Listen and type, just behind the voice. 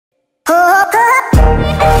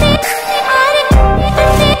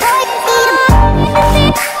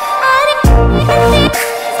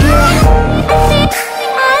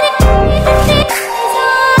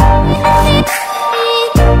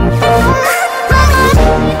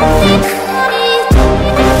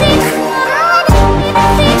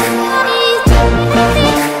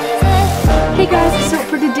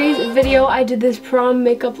prom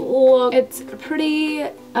makeup look. It's pretty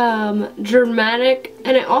dramatic,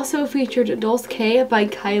 and I also featured Dolce by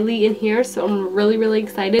Kylie in here, so I'm really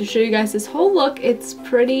excited to show you guys this whole look. It's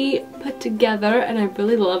pretty put together and I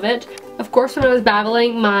really love it. Of course, when I was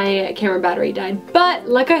babbling, my camera battery died, but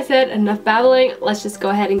like I said, enough babbling. Let's just go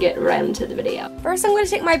ahead and get right into the video. First, I'm going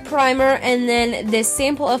to take my primer and then this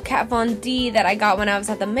sample of Kat Von D that I got when I was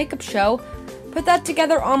at the makeup show, put that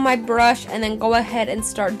together on my brush, and then go ahead and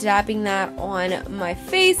start dabbing that on my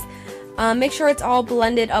face. Make sure it's all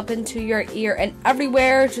blended up into your ear and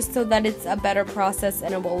everywhere, just so that it's a better process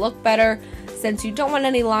and it will look better, since you don't want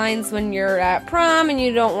any lines when you're at prom and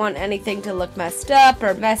you don't want anything to look messed up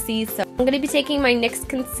or messy. So I'm going to be taking my NYX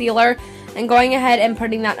concealer and going ahead and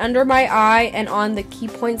putting that under my eye and on the key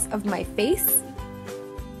points of my face.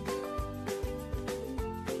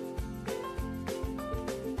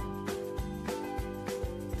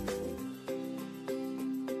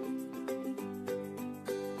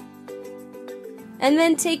 And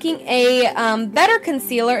then taking a better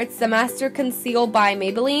concealer, it's the Master Conceal by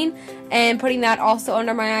Maybelline, and putting that also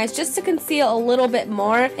under my eyes just to conceal a little bit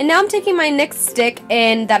more. And now I'm taking my NYX stick,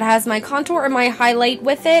 and that has my contour and my highlight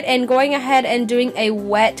with it, and going ahead and doing a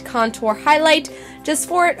wet contour highlight just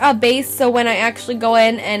for a base, so when I actually go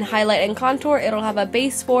in and highlight and contour, it'll have a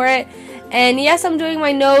base for it. And yes, I'm doing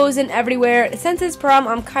my nose and everywhere. Since it's prom,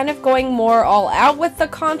 I'm kind of going more all out with the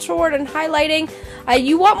contour and highlighting.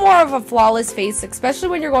 You want more of a flawless face, especially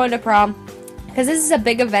when you're going to prom, because this is a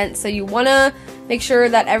big event, so you want to make sure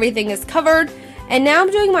that everything is covered. And now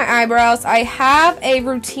I'm doing my eyebrows. I have a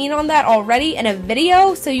routine on that already in a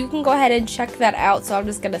video, so you can go ahead and check that out, so I'm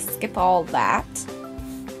just going to skip all that.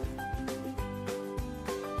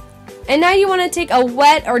 And now you want to take a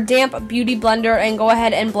wet or damp beauty blender and go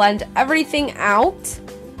ahead and blend everything out.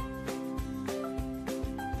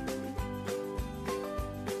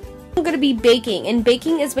 I'm going to be baking, and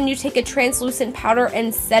baking is when you take a translucent powder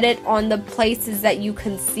and set it on the places that you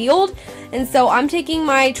concealed. And so I'm taking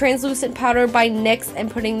my translucent powder by NYX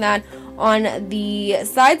and putting that on the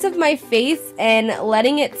sides of my face and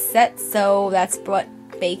letting it set. So that's what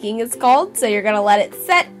baking is called. So you're going to let it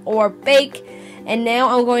set or bake. And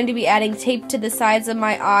now I'm going to be adding tape to the sides of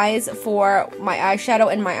my eyes for my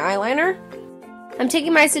eyeshadow and my eyeliner. I'm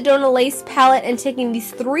taking my Sedona Lace palette and taking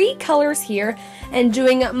these three colors here and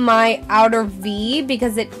doing my outer V,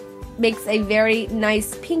 because it makes a very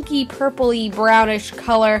nice pinky, purpley, brownish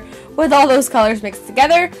color with all those colors mixed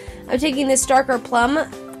together. I'm taking this darker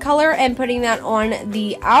plum color and putting that on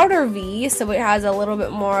the outer V, so it has a little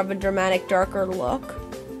bit more of a dramatic, darker look.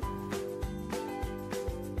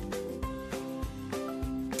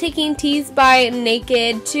 Taking Tease by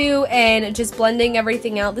Naked too and just blending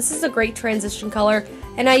everything out. This is a great transition color,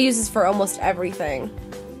 and I use this for almost everything.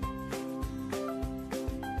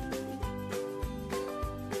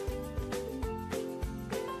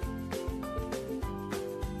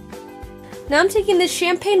 Now I'm taking this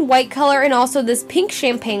champagne white color and also this pink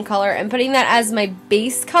champagne color and putting that as my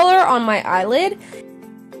base color on my eyelid.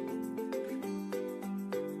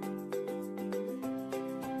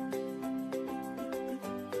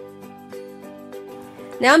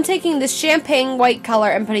 Now I'm taking this champagne white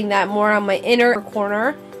color and putting that more on my inner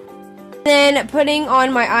corner. Then putting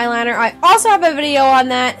on my eyeliner. I also have a video on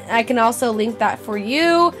that. I can also link that for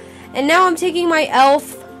you. And now I'm taking my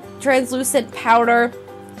e.l.f. translucent powder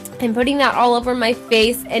and putting that all over my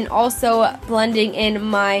face, and also blending in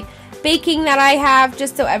my baking that I have,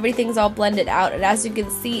 just so everything's all blended out. And as you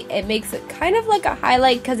can see, it makes it kind of like a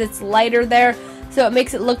highlight because it's lighter there. So it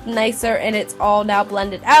makes it look nicer, and it's all now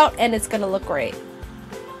blended out, and it's going to look great.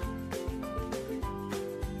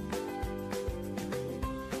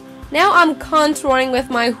 Now I'm contouring with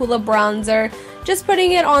my Hoola bronzer, just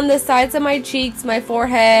putting it on the sides of my cheeks, my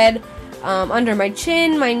forehead, under my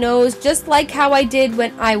chin, my nose, just like how I did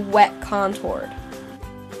when I wet contoured.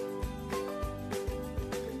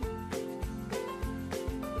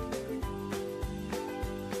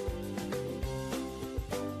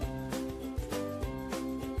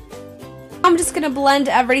 I'm just going to blend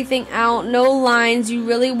everything out, no lines, you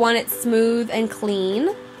really want it smooth and clean.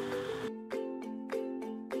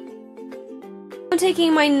 I'm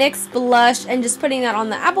taking my NYX blush and just putting that on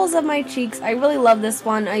the apples of my cheeks. I really love this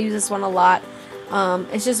one. I use this one a lot.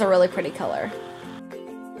 It's just a really pretty color.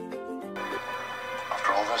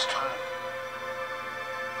 After all this time.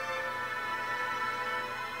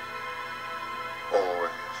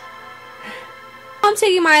 Always. I'm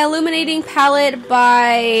taking my illuminating palette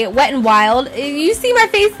by Wet n Wild. You see my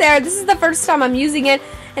face there. This is the first time I'm using it,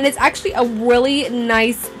 and it's actually a really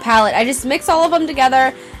nice palette. I just mix all of them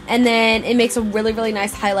together, and then it makes a really, really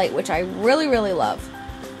nice highlight, which I really, really love.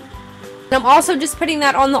 And I'm also just putting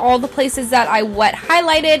that on all the places that I wet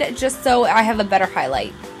highlighted, just so I have a better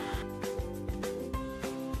highlight.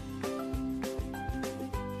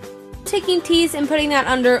 Taking tease and putting that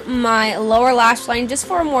under my lower lash line just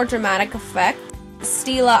for a more dramatic effect.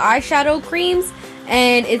 Stila eyeshadow creams,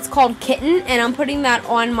 and it's called Kitten, and I'm putting that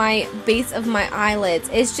on my base of my eyelids.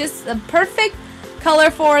 It's just the perfect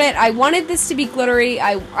color for it. I wanted this to be glittery.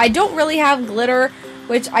 I don't really have glitter,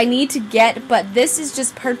 which I need to get, but this is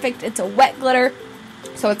just perfect. It's a wet glitter,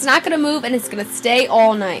 so it's not going to move and it's going to stay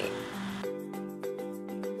all night.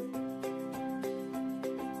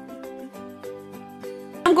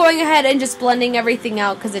 I'm going ahead and just blending everything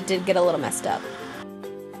out because it did get a little messed up.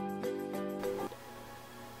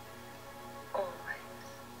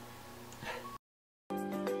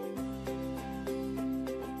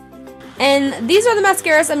 And these are the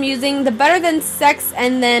mascaras I'm using, the Better Than Sex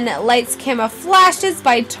and then Lights Camouflages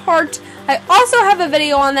by Tarte. I also have a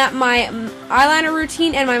video on that. My eyeliner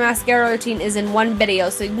routine and my mascara routine is in one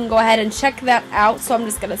video, so you can go ahead and check that out. So I'm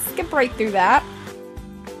just going to skip right through that.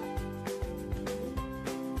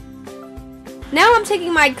 Now I'm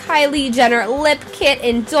taking my Kylie Jenner lip kit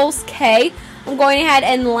in Dolce. I'm going ahead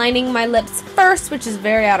and lining my lips first, which is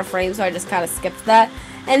very out of frame, so I just kind of skipped that.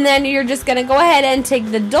 And then you're just going to go ahead and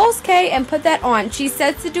take the Dolce and put that on. She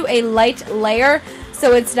says to do a light layer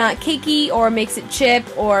so it's not cakey or makes it chip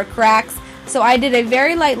or cracks. So I did a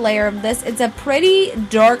very light layer of this. It's a pretty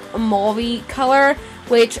dark mauvey color,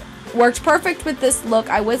 which worked perfect with this look.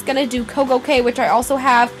 I was going to do xoxo, which I also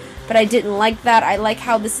have, but I didn't like that. I like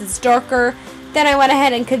how this is darker. Then I went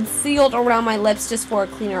ahead and concealed around my lips just for a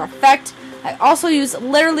cleaner effect. I also used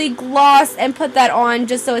literally gloss and put that on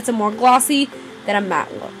just so it's a more glossy than a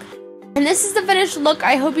matte look. And this is the finished look.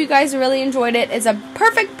 I hope you guys really enjoyed it. It's a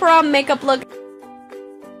perfect prom makeup look.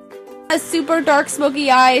 A super dark smoky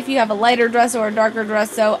eye if you have a lighter dress or a darker dress,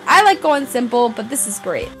 so I like going simple, but this is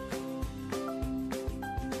great.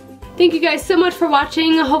 Thank you guys so much for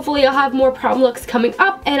watching. Hopefully I'll have more prom looks coming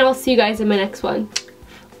up, and I'll see you guys in my next one.